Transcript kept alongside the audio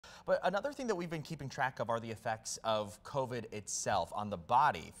But another thing that we've been keeping track of are the effects of COVID itself on the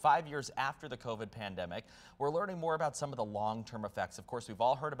body. 5 years after the COVID pandemic, we're learning more about some of the long-term effects. Of course, we've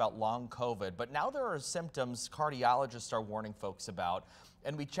all heard about long COVID, but now there are symptoms cardiologists are warning folks about.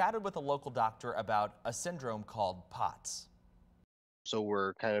 And we chatted with a local doctor about a syndrome called POTS. So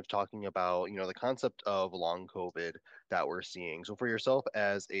we're kind of talking about, the concept of long COVID that we're seeing. So for yourself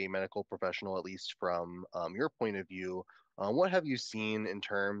as a medical professional, at least from your point of view, what have you seen in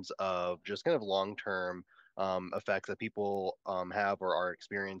terms of just kind of long-term effects that people have or are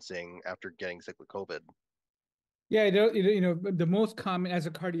experiencing after getting sick with COVID? Yeah, the most common as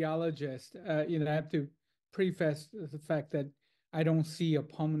a cardiologist, I have to preface the fact that I don't see a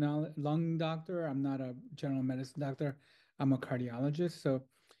pulmonary lung doctor. I'm not a general medicine doctor. I'm a cardiologist. So,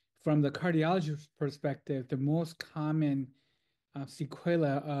 from the cardiologist perspective, the most common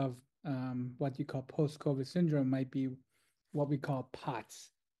sequela of what you call post-COVID syndrome might be what we call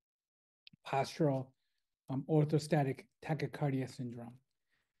POTS, postural orthostatic tachycardia syndrome.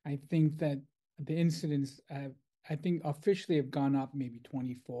 I think that the incidence, I think officially have gone up maybe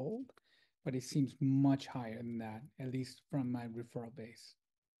 20-fold, but it seems much higher than that, at least from my referral base.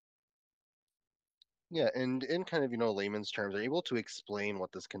 Yeah, and in kind of, layman's terms, are you able to explain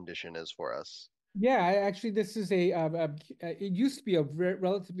what this condition is for us? Yeah, actually, this is it used to be a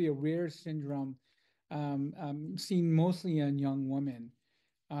relatively a rare syndrome seen mostly in young women.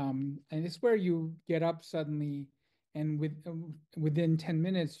 And it's where you get up suddenly, and within 10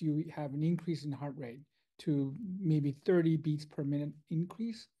 minutes, you have an increase in heart rate to maybe 30 beats per minute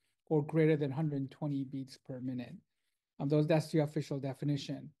increase or greater than 120 beats per minute. That's the official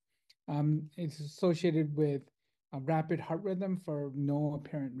definition. It's associated with a rapid heart rhythm for no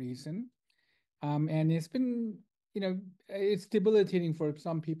apparent reason. And it's debilitating for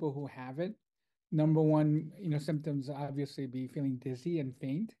some people who have it. Number one, symptoms obviously be feeling dizzy and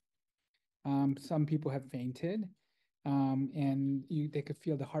faint. Some people have fainted, and they could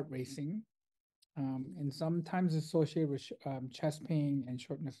feel the heart racing, and sometimes associated with chest pain and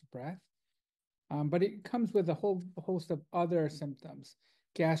shortness of breath. But it comes with a whole host of other symptoms,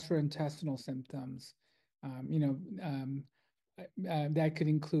 gastrointestinal symptoms, um, you know, um, that could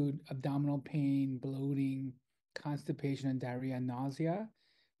include abdominal pain, bloating, constipation, and diarrhea and nausea.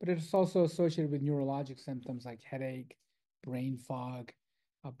 But it's also associated with neurologic symptoms like headache, brain fog,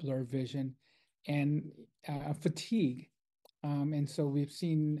 blurred vision, and fatigue. And so we've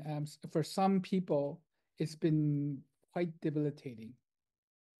seen for some people, it's been quite debilitating.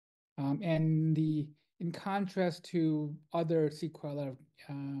 And in contrast to other sequelae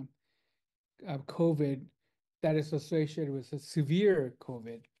of COVID that is associated with a severe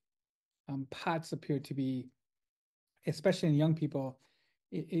COVID, POTS appear to be, especially in young people,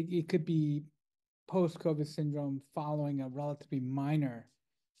 it could be post-COVID syndrome following a relatively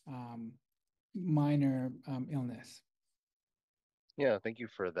um, minor illness. Yeah, thank you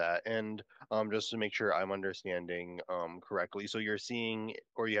for that. And just to make sure I'm understanding correctly, so you're seeing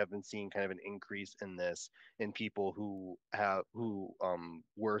or you have been seeing kind of an increase in this in people who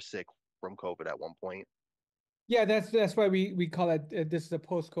were sick from COVID at one point. Yeah, that's why we call it this is a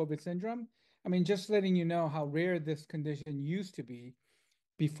post-COVID syndrome. I mean, just letting you know how rare this condition used to be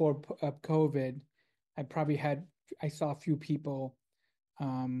before COVID. I probably had I saw a few people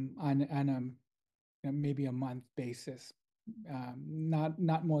on a maybe a month basis,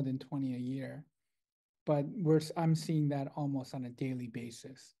 not more than 20 a year. But I'm seeing that almost on a daily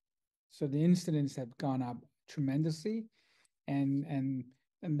basis. So the incidents have gone up tremendously, and and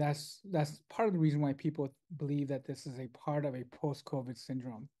and that's part of the reason why people believe that this is a part of a post-COVID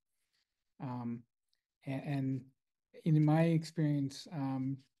syndrome. Um, and in my experience,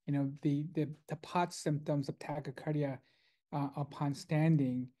 the POTS symptoms of tachycardia upon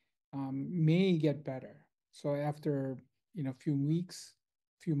standing may get better. So after a few weeks,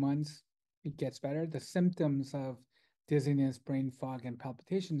 few months, it gets better. The symptoms of dizziness, brain fog, and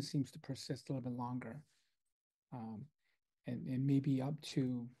palpitations seems to persist a little bit longer, um, and maybe up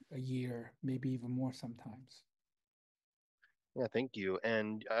to a year, maybe even more sometimes. Yeah, thank you.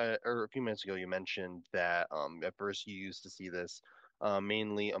 And or a few minutes ago, you mentioned that at first you used to see this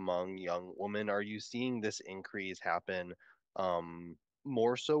mainly among young women. Are you seeing this increase happen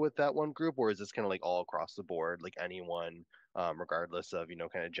more so with that one group, or is this kind of like all across the board, like anyone, regardless of,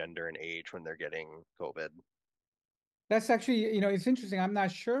 kind of gender and age when they're getting COVID? That's actually, it's interesting. I'm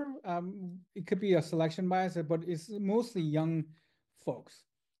not sure. It could be a selection bias, but it's mostly young folks,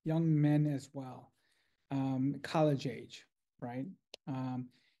 young men as well, college age, right? Um,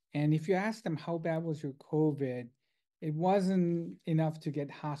 and if you ask them how bad was your COVID, it wasn't enough to get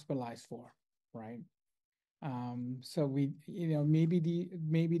hospitalized for, right? So maybe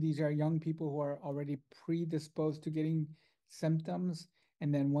these are young people who are already predisposed to getting symptoms,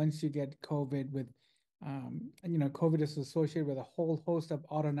 and then once you get COVID COVID is associated with a whole host of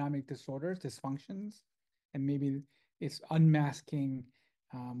autonomic disorders, dysfunctions, and maybe it's unmasking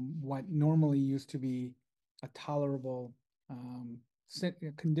what normally used to be a tolerable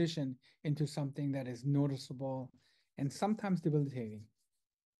condition into something that is noticeable and sometimes debilitating.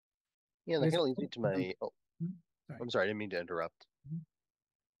 Yeah, that This, kind of leads me to my. Oh, sorry. I'm sorry, I didn't mean to interrupt.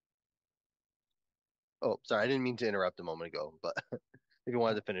 Oh, sorry, I didn't mean to interrupt a moment ago, but if you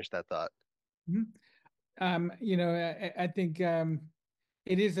wanted to finish that thought. Mhm. I think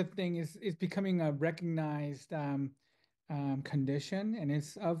it is a thing. It's becoming a recognized condition, and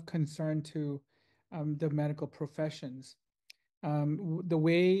it's of concern to the medical professions. The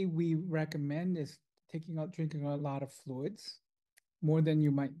way we recommend is drinking a lot of fluids, more than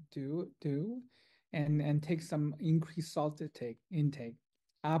you might and take some increased salt intake,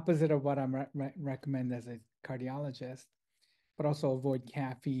 opposite of what I'm recommend as a cardiologist, but also avoid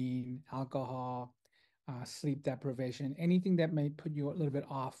caffeine, alcohol, sleep deprivation, anything that may put you a little bit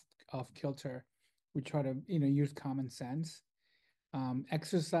off kilter. We try to use common sense.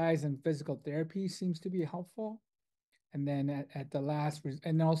 Exercise and physical therapy seems to be helpful. And then at the last,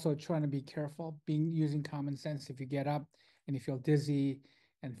 and also trying to be careful, using common sense. If you get up and you feel dizzy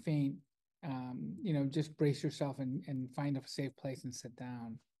and faint, just brace yourself and find a safe place and sit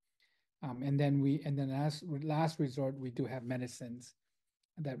down. And then last resort, we do have medicines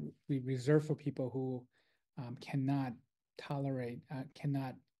that we reserve for people who cannot tolerate,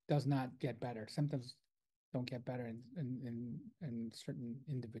 does not get better. Symptoms don't get better in certain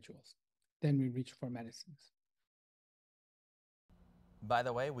individuals. Then we reach for medicines. By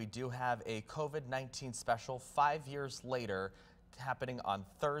the way, we do have a COVID-19 special 5 years later happening on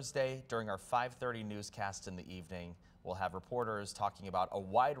Thursday during our 5:30 newscast in the evening. We'll have reporters talking about a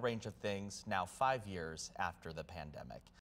wide range of things now 5 years after the pandemic.